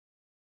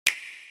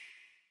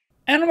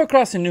Animal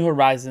Crossing New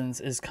Horizons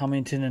is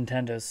coming to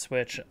Nintendo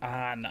Switch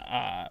on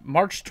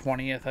March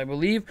 20th, I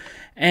believe,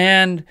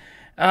 and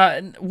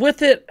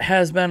with it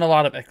has been a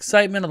lot of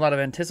excitement, a lot of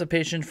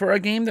anticipation for a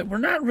game that we're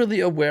not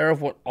really aware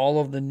of what all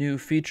of the new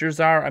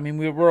features are. I mean,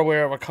 we're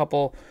aware of a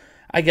couple,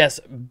 I guess,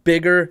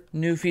 bigger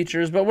new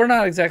features, but we're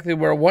not exactly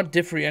aware of what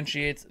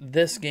differentiates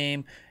this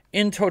game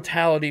in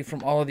totality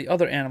from all of the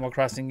other Animal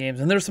Crossing games.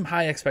 And there's some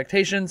high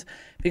expectations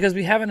because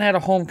we haven't had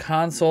a home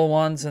console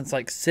one since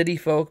like City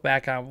Folk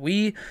back on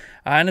Wii.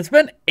 And it's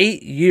been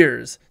 8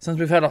 years since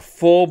we've had a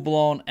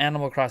full-blown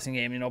Animal Crossing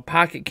game. You know,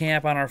 Pocket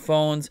Camp on our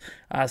phones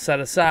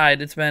set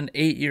aside, it's been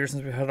 8 years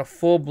since we've had a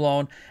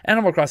full-blown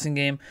Animal Crossing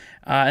game,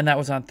 and that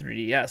was on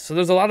 3DS. So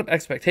there's a lot of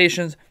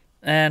expectations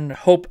and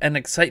hope and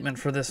excitement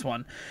for this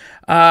one.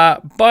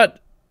 But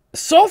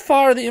so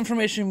far, the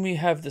information we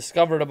have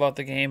discovered about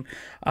the game,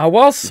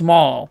 while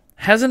small,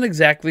 hasn't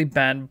exactly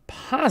been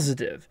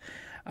positive.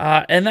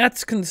 And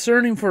that's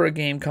concerning for a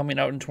game coming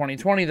out in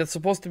 2020 that's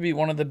supposed to be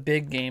one of the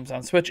big games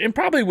on Switch, and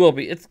probably will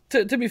be.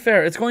 To be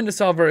fair, it's going to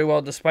sell very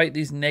well despite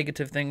these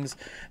negative things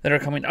that are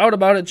coming out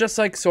about it, just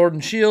like Sword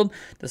and Shield,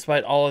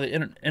 despite all of the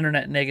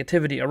internet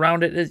negativity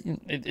around it.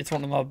 It's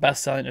one of the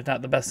best-selling, if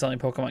not the best-selling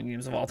Pokemon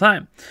games of all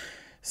time.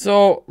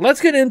 So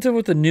let's get into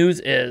what the news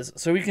is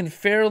so we can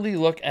fairly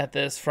look at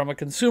this from a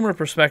consumer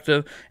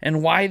perspective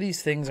and why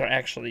these things are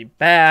actually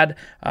bad,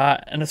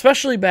 and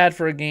especially bad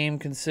for a game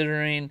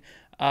considering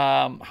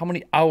how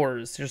many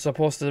hours you're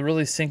supposed to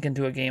really sink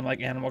into a game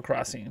like Animal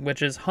Crossing,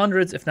 which is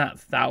hundreds, if not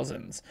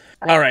thousands.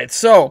 All right,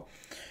 so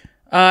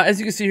as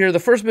you can see here, the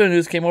first bit of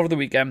news came over the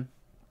weekend.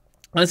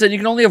 And it said you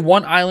can only have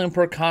one island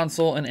per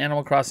console in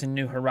Animal Crossing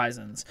New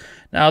Horizons.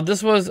 Now,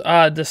 this was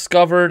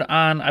discovered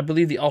on, I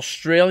believe, the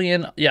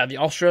Australian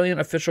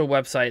official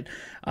website.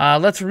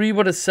 Let's read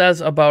what it says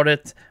about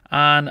it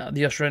on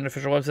the Australian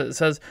official website. It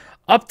says,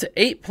 up to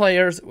 8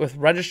 players with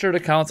registered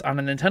accounts on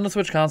a Nintendo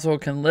Switch console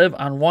can live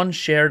on one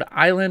shared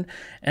island,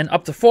 and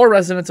up to 4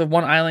 residents of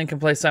one island can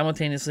play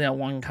simultaneously on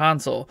one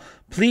console.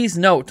 Please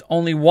note,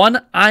 only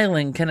one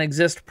island can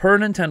exist per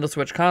Nintendo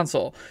Switch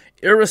console,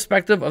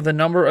 irrespective of the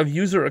number of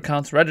user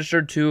accounts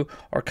registered to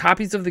or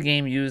copies of the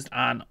game used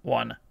on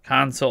one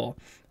console.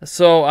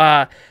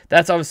 So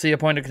that's obviously a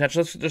point of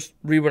contention. Let's just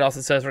read what else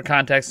it says for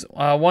context.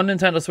 One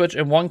Nintendo Switch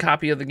and one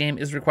copy of the game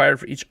is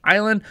required for each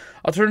island.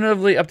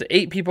 Alternatively, up to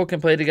 8 people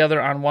can play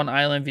together on one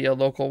island via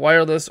local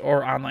wireless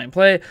or online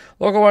play.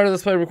 Local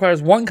wireless play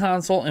requires one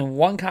console and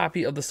one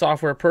copy of the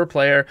software per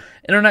player.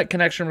 Internet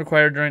connection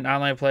required during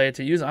online play.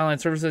 To use online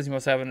services, you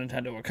must have a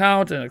Nintendo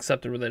account and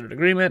accept a related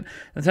agreement.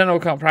 Nintendo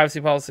account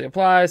privacy policy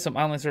applies. Some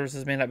online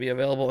services may not be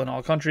available in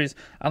all countries.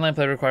 Online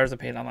play requires a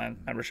paid online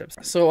membership.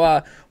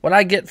 So what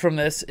I get from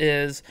this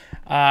is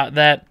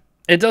that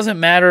it doesn't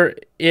matter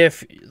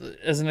if,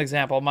 as an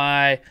example,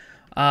 my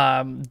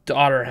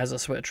daughter has a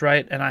Switch,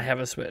 right? And I have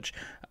a Switch.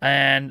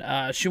 And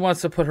she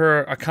wants to put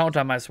her account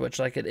on my Switch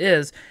like it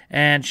is,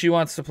 and she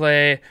wants to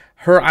play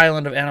her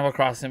island of Animal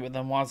Crossing, but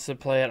then wants to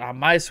play it on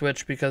my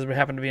Switch because we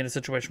happen to be in a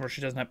situation where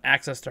she doesn't have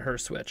access to her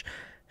Switch.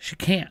 She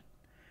can't.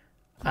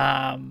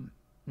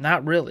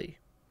 Not really.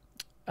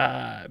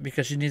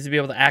 Because she needs to be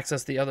able to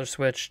access the other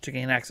Switch to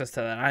gain access to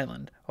that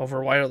island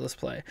over wireless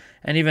play.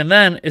 And even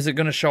then, is it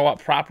going to show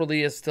up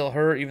properly as still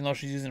her, even though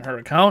she's using her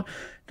account?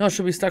 No,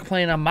 she'll be stuck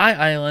playing on my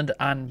island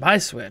on my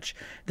Switch.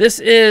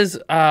 This is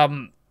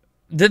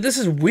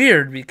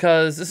weird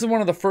because this is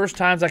one of the first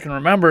times I can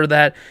remember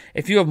that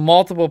if you have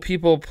multiple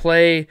people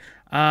play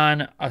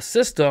on a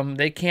system,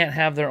 they can't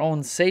have their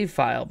own save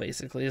file,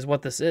 basically, is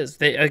what this is.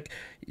 They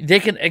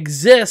can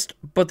exist,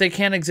 but they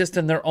can't exist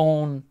in their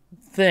own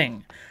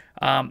thing.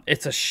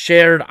 It's a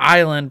shared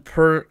island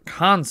per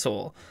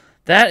console.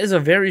 That is a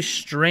very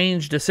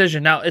strange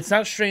decision. Now, it's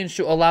not strange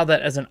to allow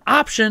that as an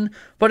option,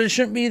 but it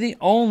shouldn't be the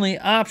only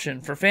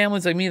option for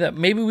families like me that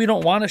maybe we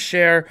don't want to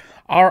share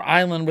our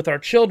island with our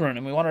children,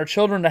 and we want our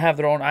children to have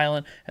their own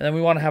island, and then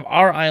we want to have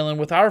our island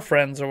with our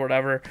friends or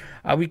whatever.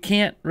 We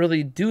can't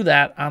really do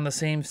that on the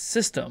same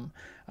system.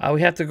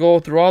 We have to go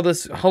through all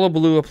this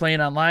hullabaloo of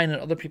playing online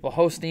and other people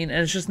hosting,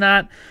 and it's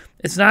not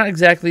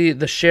exactly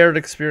the shared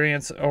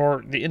experience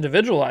or the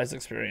individualized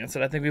experience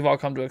that I think we've all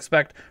come to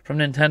expect from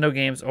Nintendo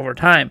games over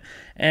time.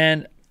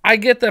 And I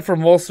get that for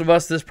most of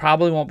us, this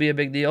probably won't be a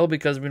big deal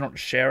because we don't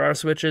share our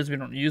Switches. We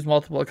don't use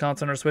multiple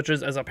accounts on our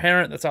Switches. As a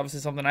parent, that's obviously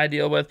something I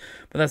deal with,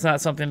 but that's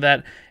not something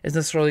that is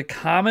necessarily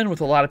common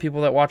with a lot of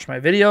people that watch my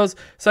videos.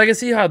 So I can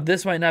see how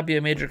this might not be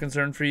a major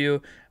concern for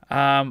you.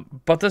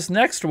 But this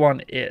next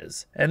one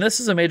is, and this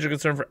is a major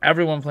concern for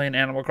everyone playing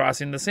Animal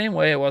Crossing the same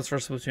way it was for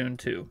Splatoon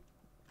 2.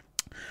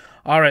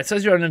 Alright, it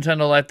says you're on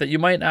Nintendo Life that you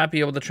might not be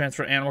able to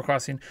transfer Animal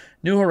Crossing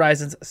New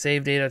Horizons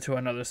save data to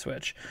another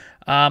Switch.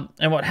 And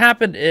what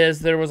happened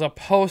is there was a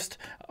post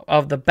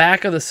of the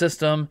back of the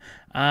system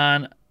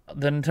on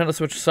the Nintendo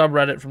Switch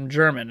subreddit from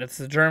German. It's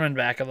the German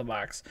back of the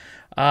box.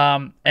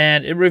 And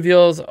it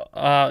reveals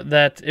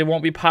that it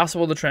won't be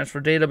possible to transfer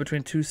data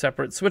between two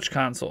separate Switch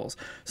consoles.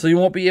 So you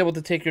won't be able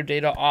to take your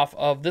data off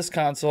of this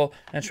console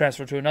and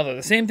transfer to another.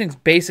 The same thing's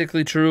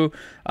basically true.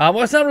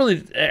 Well, it's not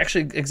really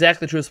actually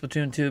exactly true with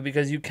Splatoon 2,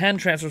 because you can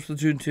transfer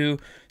Splatoon 2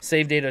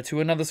 save data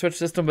to another Switch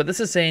system, but this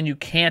is saying you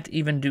can't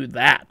even do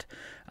that.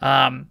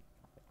 And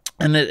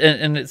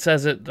it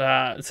says it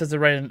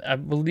right in, I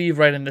believe,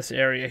 right in this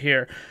area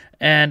here.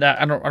 And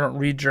I don't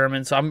read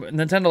German, so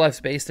Nintendo Life's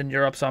based in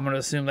Europe, so I'm going to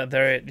assume that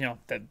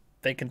that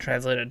they can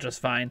translate it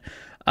just fine.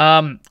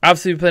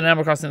 Obviously, if you played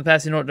Animal Crossing in the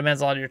past, you know it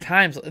demands a lot of your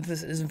time. So if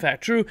this is in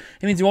fact true,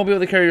 it means you won't be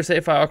able to carry your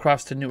save file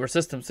across to newer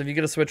systems. So if you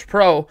get a Switch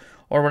Pro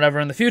or whatever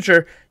in the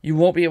future, you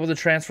won't be able to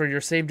transfer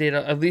your save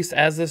data, at least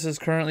as this is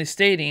currently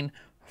stating,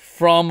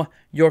 from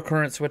your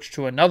current Switch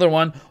to another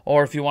one.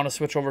 Or if you want to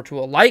switch over to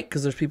a Lite,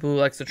 because there's people who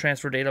likes to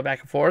transfer data back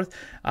and forth,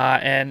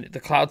 and the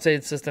cloud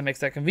save system makes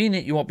that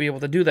convenient, you won't be able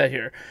to do that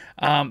here.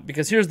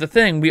 Because here's the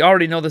thing, we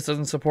already know this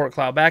doesn't support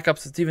cloud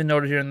backups. It's even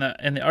noted here in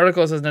the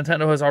article. It says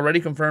Nintendo has already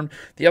confirmed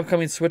the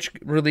upcoming Switch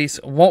release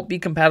won't be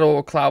compatible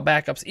with cloud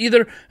backups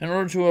either, in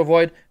order to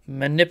avoid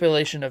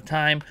manipulation of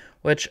time,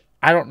 which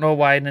I don't know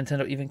why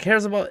Nintendo even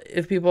cares about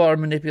if people are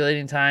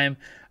manipulating time.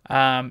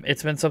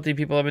 It's been something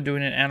people have been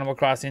doing in Animal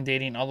Crossing,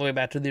 dating all the way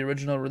back to the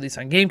original release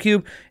on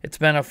GameCube. It's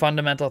been a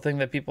fundamental thing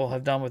that people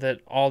have done with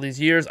it all these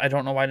years. I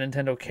don't know why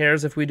Nintendo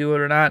cares if we do it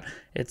or not.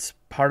 It's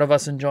part of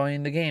us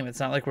enjoying the game. It's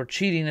not like we're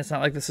cheating. It's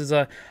not like this is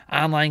a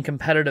online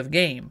competitive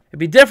game. It'd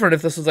be different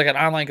if this was like an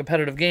online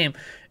competitive game.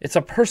 It's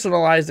a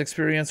personalized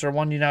experience, or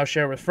one you now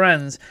share with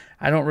friends.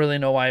 I don't really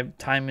know why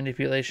time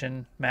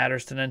manipulation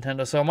matters to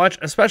Nintendo so much,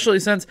 especially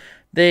since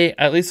they,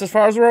 at least as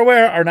far as we're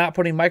aware, are not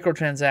putting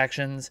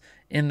microtransactions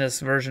in this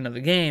version of the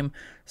game.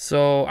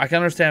 So I can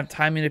understand if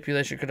time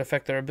manipulation could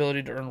affect their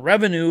ability to earn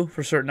revenue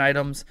for certain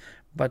items,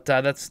 but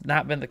that's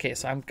not been the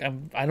case. I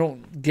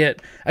don't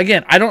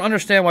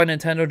understand why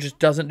Nintendo just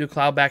doesn't do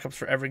cloud backups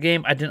for every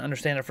game. I didn't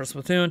understand it for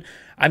Splatoon.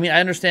 I mean, I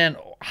understand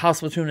how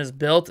Splatoon is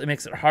built. It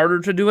makes it harder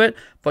to do it,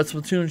 but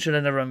Splatoon should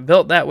have never been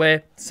built that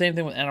way. Same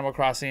thing with Animal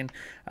Crossing.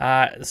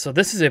 So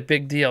this is a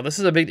big deal.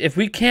 If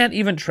we can't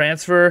even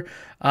transfer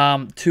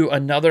to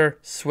another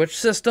Switch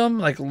system,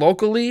 like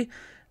locally,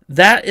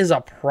 that is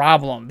a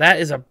problem. That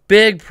is a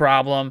big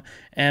problem,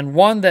 and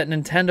one that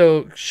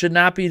Nintendo should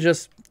not be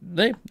just,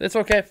 it's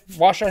okay,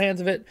 wash our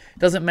hands of it.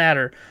 Doesn't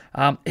matter.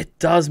 It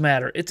does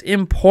matter. It's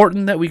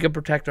important that we can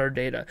protect our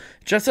data.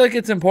 Just like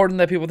it's important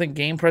that people think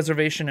game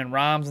preservation and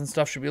ROMs and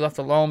stuff should be left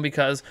alone,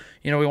 because,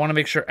 we want to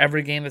make sure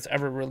every game that's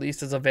ever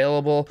released is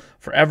available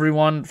for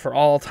everyone for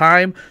all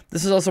time.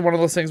 This is also one of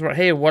those things where,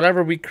 hey,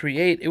 whatever we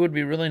create, it would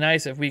be really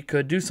nice if we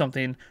could do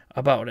something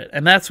about it.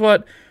 And that's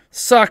what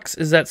sucks,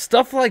 is that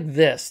stuff like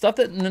this,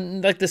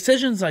 like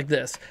decisions like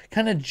this,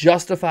 kind of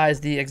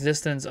justifies the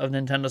existence of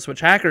Nintendo Switch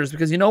hackers.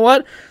 Because you know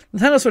what?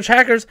 Nintendo Switch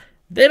hackers,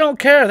 they don't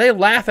care. They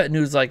laugh at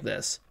news like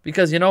this.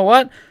 Because you know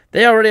what?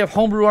 They already have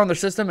homebrew on their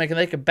system, and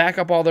they can back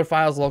up all their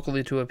files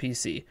locally to a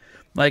PC.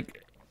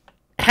 Like,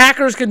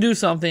 hackers can do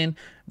something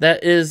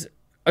that is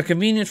a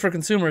convenience for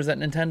consumers that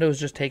Nintendo is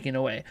just taking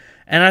away.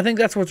 And I think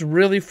that's what's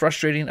really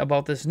frustrating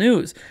about this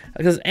news.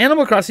 Because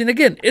Animal Crossing,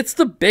 again, it's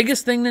the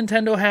biggest thing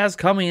Nintendo has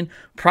coming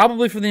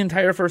probably for the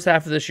entire first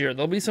half of this year.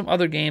 There'll be some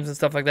other games and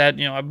stuff like that.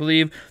 I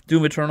believe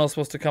Doom Eternal is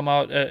supposed to come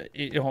out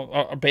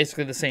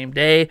basically the same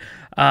day.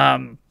 I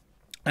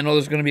know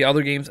there's going to be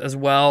other games as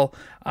well.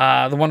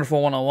 The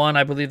Wonderful 101,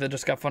 I believe, that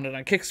just got funded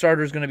on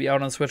Kickstarter, is going to be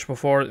out on Switch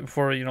before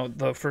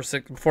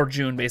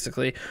June,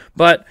 basically.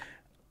 But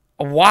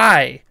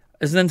why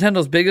is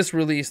Nintendo's biggest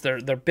release,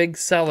 their big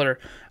seller,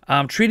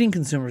 treating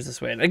consumers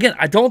this way? And again,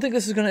 I don't think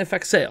this is going to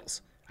affect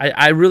sales.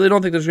 I really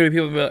don't think there's going to be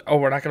people who be like, oh,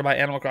 we're not going to buy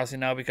Animal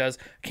Crossing now because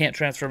I can't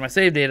transfer my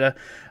save data.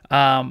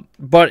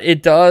 But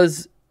it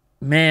does,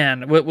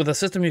 man, with a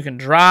system you can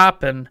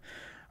drop, and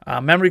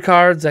memory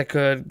cards that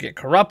could get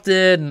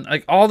corrupted, and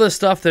like all this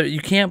stuff that you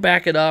can't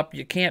back it up,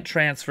 you can't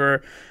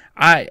transfer.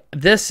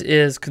 This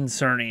is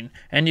concerning.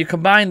 And you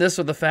combine this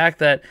with the fact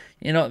that,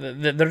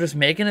 they're just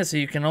making it so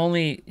you can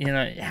only,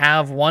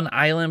 have one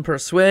island per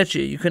Switch.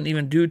 You couldn't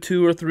even do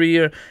 2 or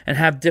 3 and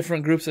have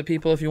different groups of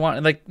people if you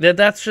want. Like,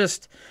 that's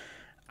just,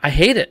 I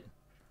hate it.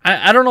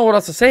 I don't know what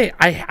else to say.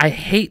 I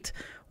hate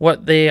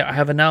what they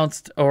have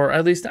announced, or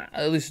at least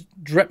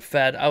drip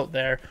fed out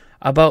there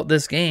about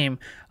this game.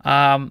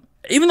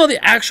 Even though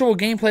the actual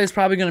gameplay is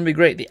probably going to be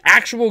great, the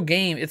actual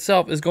game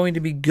itself is going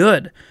to be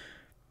good.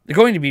 They're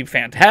going to be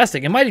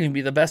fantastic. It might even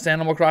be the best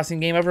Animal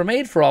Crossing game ever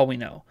made, for all we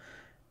know.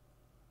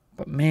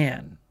 But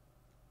man,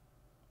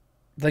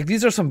 like,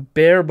 these are some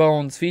bare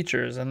bones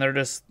features, and they're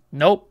just,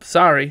 nope,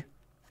 sorry.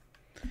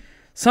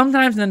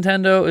 Sometimes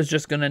Nintendo is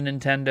just going to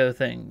Nintendo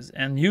things,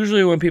 and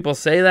usually when people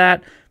say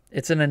that,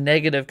 it's in a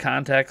negative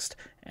context,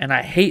 and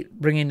I hate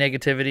bringing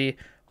negativity,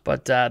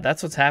 but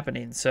that's what's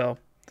happening. So,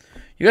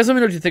 You guys let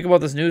me know what you think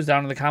about this news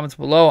down in the comments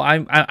below.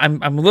 I'm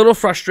a little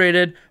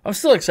frustrated. I'm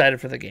still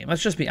excited for the game.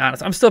 Let's just be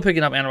honest. I'm still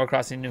picking up Animal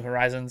Crossing New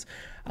Horizons.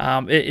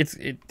 It's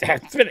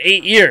been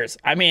 8 years.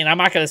 I mean, I'm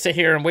not going to sit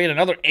here and wait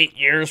another 8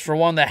 years for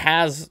one that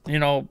has, you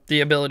know,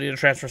 the ability to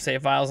transfer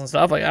save files and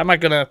stuff. Like, I'm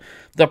not going to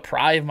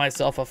deprive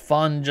myself of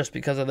fun just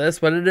because of this,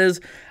 but it is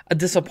a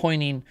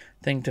disappointing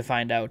thing to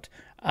find out.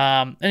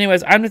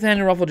 Anyways, I'm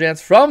Nathaniel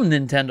Rufflejans from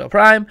Nintendo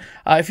Prime.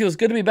 It feels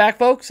good to be back,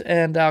 folks,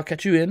 and I'll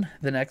catch you in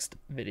the next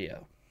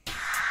video.